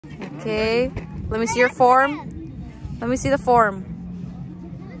Okay, let me see your form. Let me see the form.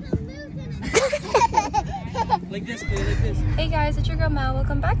 Like this, Cleo, like this. Hey guys, it's your girl Mel.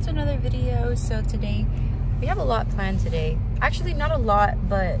 Welcome back to another video. So today, we have a lot planned today. Actually, not a lot,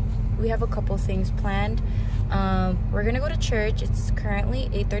 but we have a couple things planned. We're gonna go to church. It's currently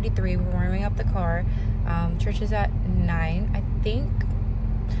 8:33. We're warming up the car. Church is at 9, I think.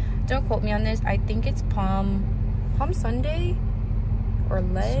 Don't quote me on this. I think it's Palm Sunday or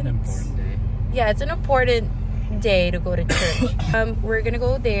Lent. It's an important day. Yeah, it's an important day to go to church. We're gonna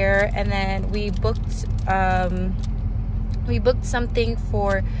go there, and then we booked something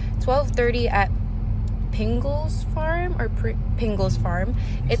for 12:30 at Pingles Farm or Pingles Farm.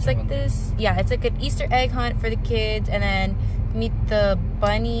 It's like this, yeah, it's like an Easter egg hunt for the kids, and then meet the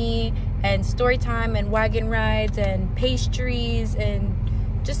bunny and story time and wagon rides and pastries and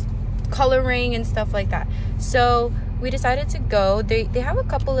just coloring and stuff like that. So we decided to go. They have a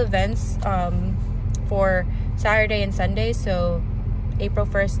couple events for Saturday and Sunday, so April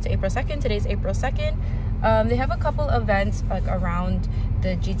 1st to April 2nd. Today's April 2nd. They have a couple events like around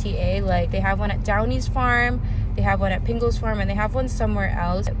the GTA. Like they have one at Downey's Farm, they have one at Pingles Farm, and they have one somewhere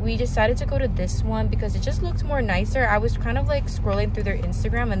else. We decided to go to this one because it just looked more nicer. I was kind of like scrolling through their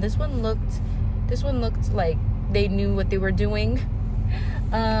Instagram, and this one looked like they knew what they were doing.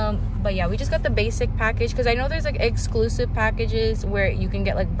 But yeah, we just got the basic package because I know there's like exclusive packages where you can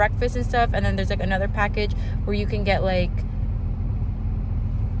get like breakfast and stuff, and then there's like another package where you can get like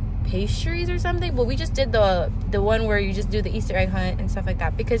pastries or something. But we just did the one where you just do the Easter egg hunt and stuff like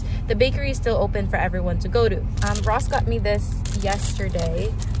that because the bakery is still open for everyone to go to. Ross got me this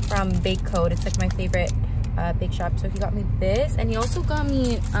yesterday from Bake Code. It's like my favorite bake shop, so he got me this, and he also got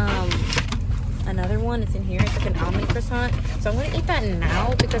me another one. It's in here. It's like an almond croissant, so I'm gonna eat that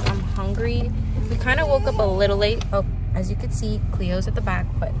now because I'm hungry. We kind of woke up a little late. Oh, as you can see, Cleo's at the back,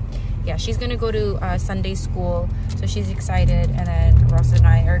 but yeah, she's gonna go to Sunday school, so she's excited, and then Ross and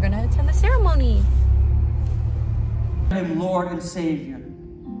I are gonna attend the ceremony. Him Lord and Savior.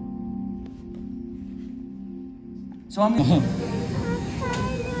 So I'm gonna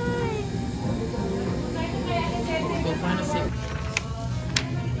Go find a seat.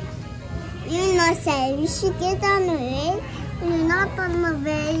 You know, say you should get on the way. You're not on the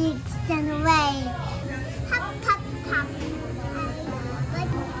way, you stand away. Hop, hop, hop.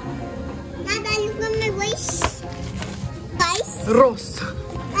 Dada, look at my waist. Guys. Ross.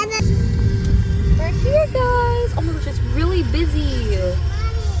 Dada. We're here, guys. Oh my gosh, it's really busy.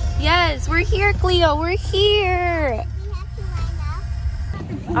 Yes, we're here, Cleo. We're here.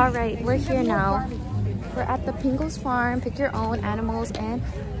 All right, we're here now. We're at the Pingles Farm. Pick your own animals and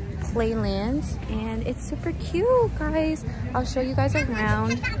playland, and it's super cute, guys. I'll show you guys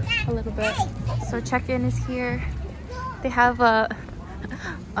around a little bit. So check-in is here. They have a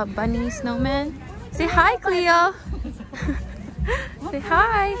bunny snowman. Say hi, Cleo. Say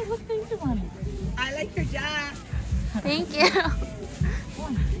hi. I like your job. Thank you.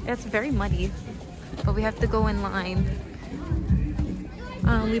 It's very muddy, but we have to go in line.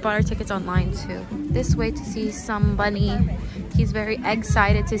 We bought our tickets online too. This way to see some bunny. He's very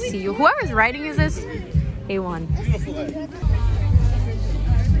excited to see you. Whoever's riding is this? A1.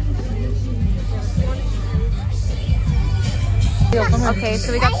 Okay,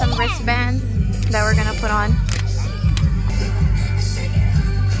 so we got some wristbands that we're gonna put on.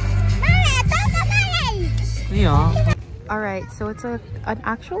 Yeah. All right, so it's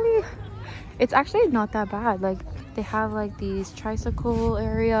it's actually not that bad. Like they have like these tricycle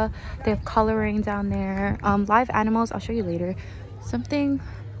area, they have coloring down there, live animals. I'll show you later. Something,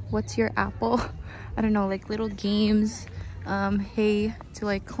 what's your apple? I don't know, like little games, hay to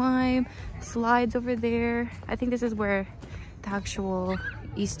like climb, slides over there. I think this is where the actual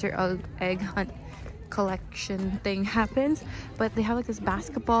Easter egg hunt collection thing happens, but they have like this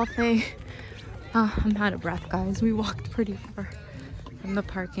basketball thing. I'm out of breath, guys. We walked pretty far from the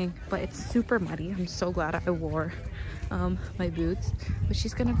parking, but it's super muddy. I'm so glad I wore my boots. But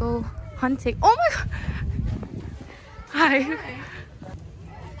she's gonna go hunting. Oh my god! Hi.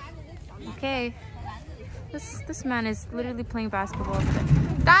 Okay. This man is literally playing basketball over there.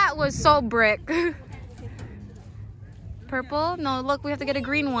 That was so brick. Purple? No, look, we have to get a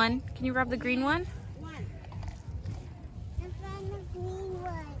green one. Can you grab the green one?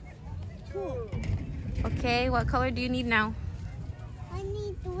 Okay, what color do you need now? I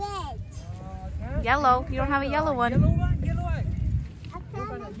need red. Yellow. You don't have a yellow one. I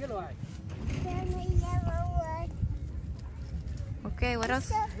found a yellow one. Okay, what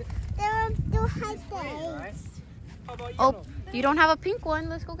else? There are two high days. Oh, you don't have a pink one.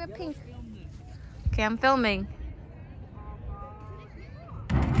 Let's go get pink. Okay, I'm filming.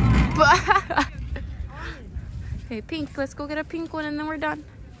 Okay, pink. Let's go get a pink one and then we're done.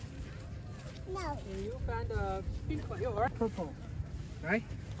 No. You found a pink one. Or purple. Right?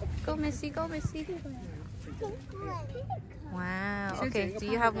 Go, Missy. Go, Missy. Pink one. Wow. Okay, do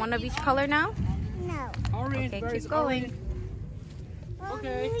you have one of each color now? No. Orange. Okay, where keep is going. orange?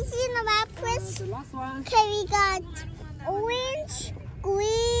 Okay. We see the map, Chris. The last one. Okay, we got orange,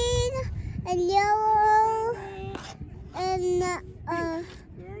 green, and yellow, and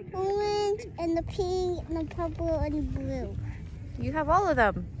orange, and the pink, and the purple, and the blue. You have all of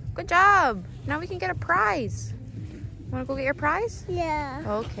them. Good job. Now we can get a prize. Want to go get your prize? Yeah.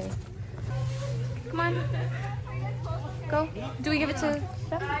 Okay. Come on. Go. Do we give it to them?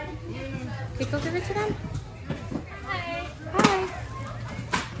 Okay, go give it to them. Hi. Hi.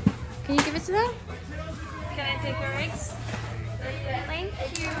 Can you give it to them? Can I take your eggs?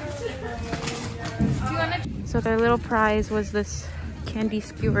 Thank you. Do you want to? So their little prize was this candy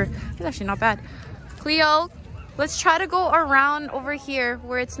skewer. It's actually not bad. Cleo, let's try to go around over here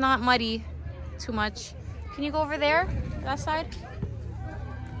where it's not muddy too much. Can you go over there? That side?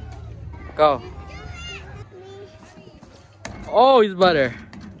 Go. Oh, it's butter.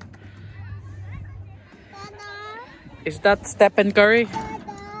 Is that Stephen Curry?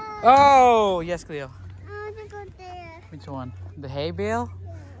 Oh, yes, Cleo. I want to go there. Which one? The hay bale?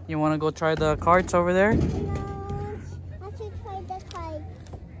 You want to go try the carts over there? No. I should try the kite.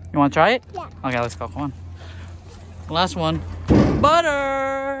 You want to try it? Yeah. Okay, let's go. Come on. Last one.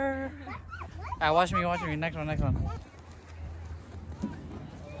 Butter! Alright, watch me, watch me. Next one, next one.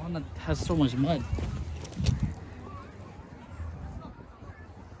 One that has so much mud.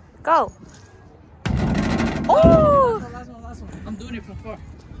 Go. Oh! Last one, last one. I'm doing it from far.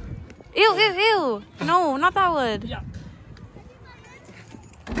 Ew, ew, ew. No, not that one. Yeah.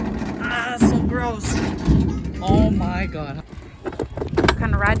 Ah, so gross. Oh my god. What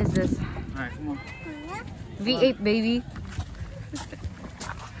kind of ride is this? Alright, come on. V8, baby.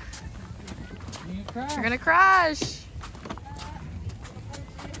 You crash. You're gonna crash.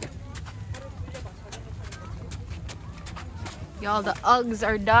 Y'all, the Uggs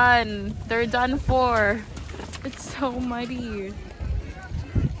are done. They're done for. It's so muddy.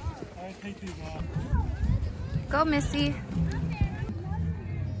 Go, Missy.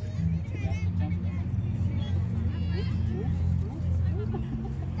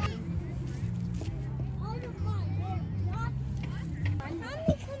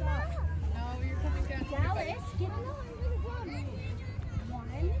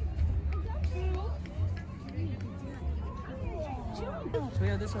 So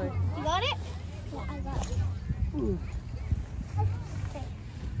yeah, this way. You got it? Yeah, I got it.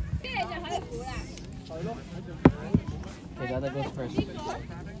 Okay, Dada goes first.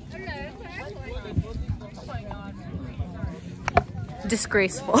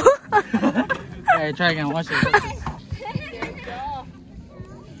 Disgraceful. Alright, try again. Watch it. Watch it.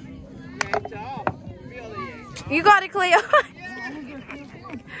 You got it, Cleo.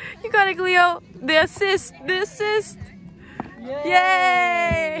 You got it, Cleo. The assist. The assist.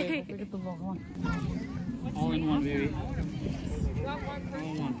 Yay! Look at the ball. Come on. All in one, baby. All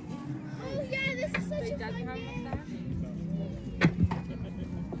in one. Yeah, this is such a fun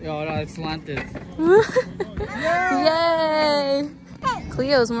Yo, no, it's slanted. Yay!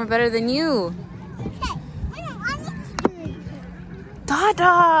 Cleo's more better than you.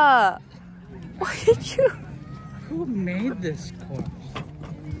 Dada! Why did you? Who made this course?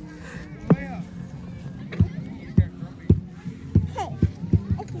 Hey,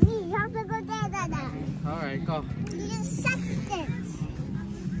 it's me. You have to go there, Dada. Alright, go. The assistant.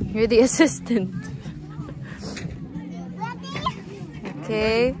 You're the assistant. Ready?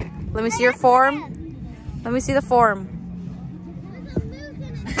 Okay. Let me see your form. Let me see the form.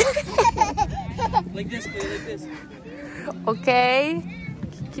 Like this, Cleo, like this. Okay.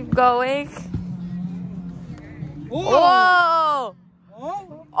 Keep going. Whoa! Whoa!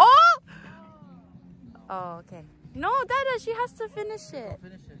 Oh! Oh! Oh, okay. No, Dada, she has to finish it.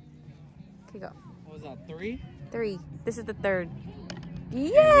 Finish it. Okay, go. What was that, 3? 3. This is the third. But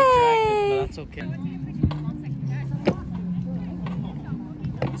Yay! that's okay.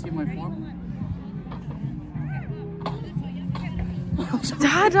 See my form?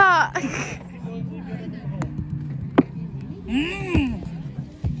 Dada!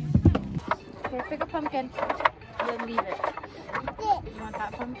 Here, pick a pumpkin. Then leave it. You want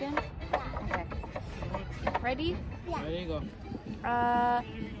that pumpkin? Okay. Ready? There you go.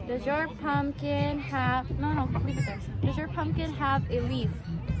 Does your pumpkin have... No, leave it there. Does your pumpkin have a leaf?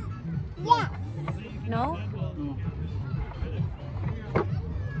 Yes. No?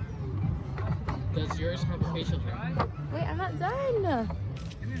 Does yours have a facial hair? Wait, I'm not done.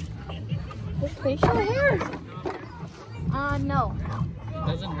 With facial hair? No.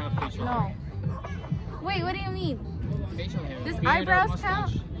 Doesn't have facial No. hair. Wait, what do you mean? Facial hair. Does Beard or eyebrows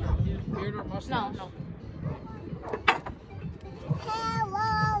mustache? count? Beard or mustache? No, no.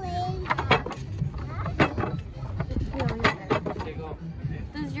 Okay, go.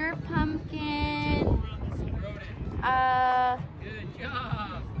 Does your pumpkin, Good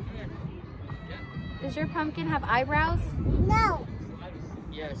job. does your pumpkin have eyebrows? No,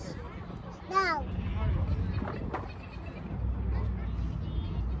 Yes. no,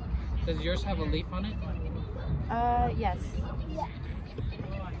 Does yours have a leaf on it? Yes.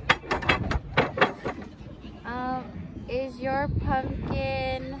 Is your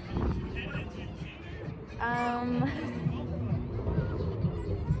pumpkin,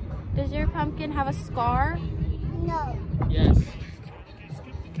 does your pumpkin have a scar? no, Yes.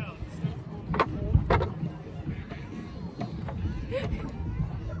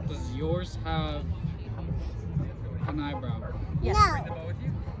 Does yours have an eyebrow? Yes. no,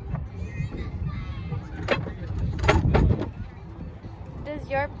 Does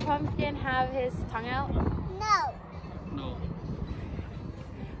your pumpkin have his tongue out? no, No.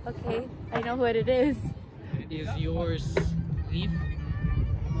 Okay, I know what it is. Is yours leaf?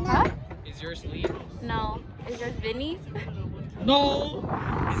 Huh? Is yours leaf? No. Is yours Vinny? No.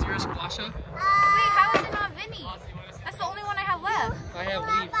 Is yours Squasha? Wait, how is it not Vinny? That's the only one I have left. I have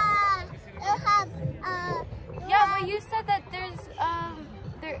leaf. Yeah, but you said that there's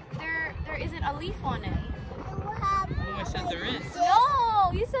there isn't a leaf on it. Oh, I said there is.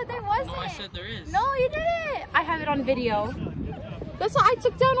 No, you said there wasn't. No, I said there is. No, you didn't. I have it on video. That's why I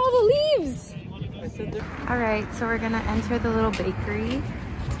took down all the leaves. I said there. All right, so we're gonna enter the little bakery,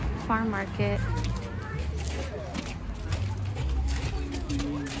 farm market.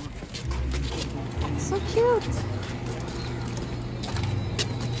 So cute.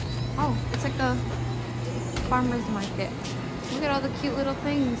 Oh, it's like a farmer's market. Look at all the cute little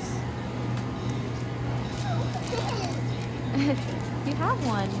things. You have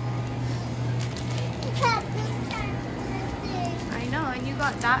one. I know, and you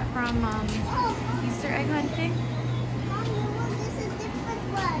got that from Easter egg hunting?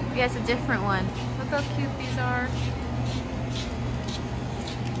 Yeah, it's a different one. Look how cute these are.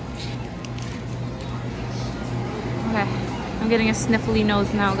 Okay, I'm getting a sniffly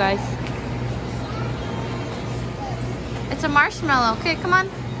nose now, guys. It's a marshmallow. Okay, come on.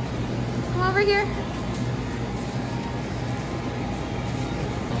 Come over here.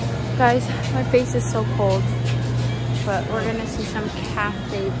 Guys, my face is so cold. But we're gonna see some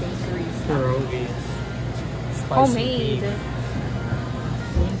cafe bakery stuff. Pierogies. Homemade.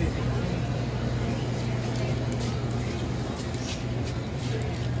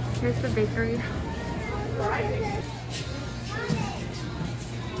 Here's the bakery.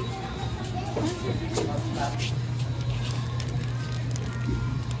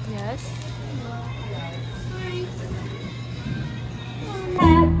 Yes.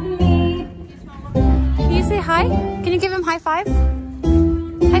 Can you say hi? Can you give him high five?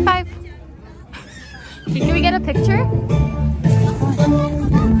 High five. Can we get a picture?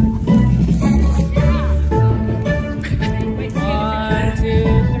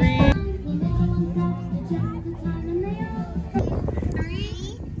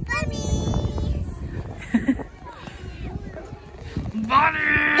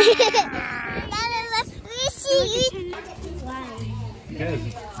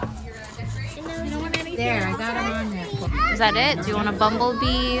 There, I got him on there. Is that it? Do you want a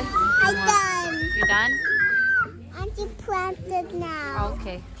bumblebee? I'm done. You done? Auntie planted now.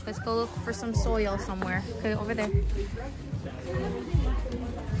 Okay, let's go look for some soil somewhere. Okay, over there.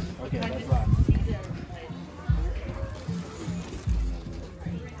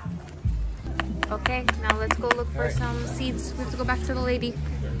 Okay, now let's go look for some seeds. We have to go back to the lady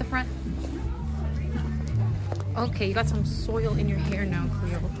at the front. Okay, you got some soil in your hair now,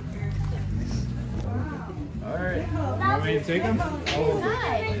 Cleo. Alright, you want me to take them?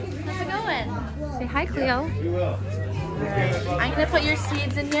 Hi, how's it going? Say hi, Cleo. We will. I'm gonna put your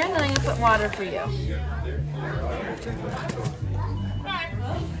seeds in here and then I'm gonna put water for you.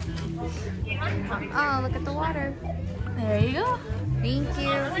 Oh, look at the water. There you go. Thank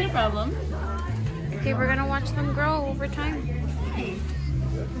you. No problem. Okay, we're gonna watch them grow over time.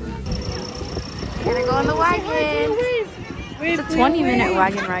 We're gonna go on the wagon. It's a 20-minute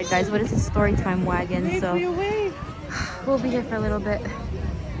wagon ride, guys, but it's a story time wagon, so we'll be here for a little bit.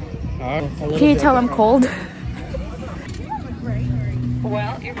 Can you tell I'm cold?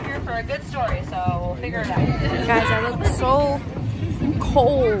 Well, you're here for a good story, so we'll figure it out. Guys, I look so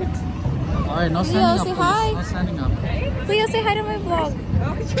cold. Alright, no Cleo, standing up, say please. hi. No standing up. Cleo, say hi to my vlog.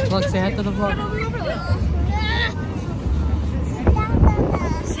 Look, say hi to the vlog.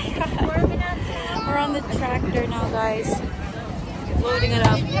 We're on the tractor now, guys. Loading it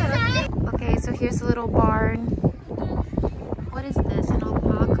up. Okay, so here's the little barn. What is this? An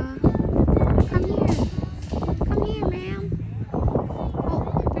alpaca? Come here. Come here, ma'am.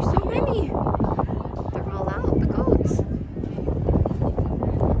 Oh, there's so many. They're all out, the goats.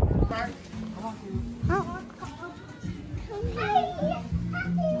 Oh.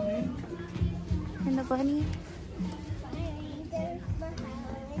 And the bunny.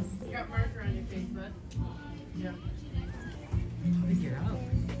 You got marker on your face, bud. Yeah.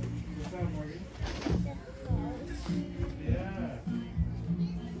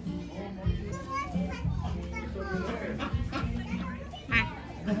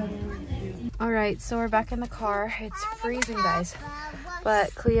 Alright, so we're back in the car. It's freezing, guys.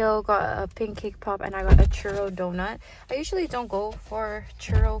 But Cleo got a pancake pop and I got a churro donut. I usually don't go for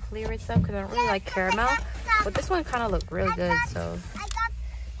churro flavored stuff because I don't really like caramel. But this one kind of looked really good, so.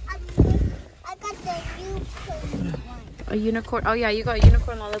 I got the unicorn one. A unicorn. Oh yeah, you got a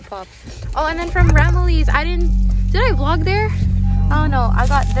unicorn lollipop. Oh, and then from Ramillies, did I vlog there? Oh no, I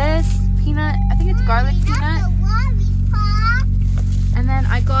got this peanut. I think it's garlic peanut. And then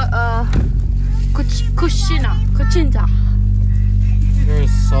I got a cochinta. You're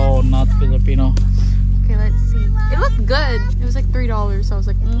so not Filipino. Okay, let's see. It looked good. It was like $3, so I was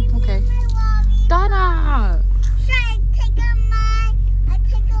like, okay. Dada! I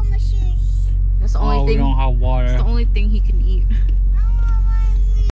take off my shoes. That's the only thing. We don't have water. That's the only thing he can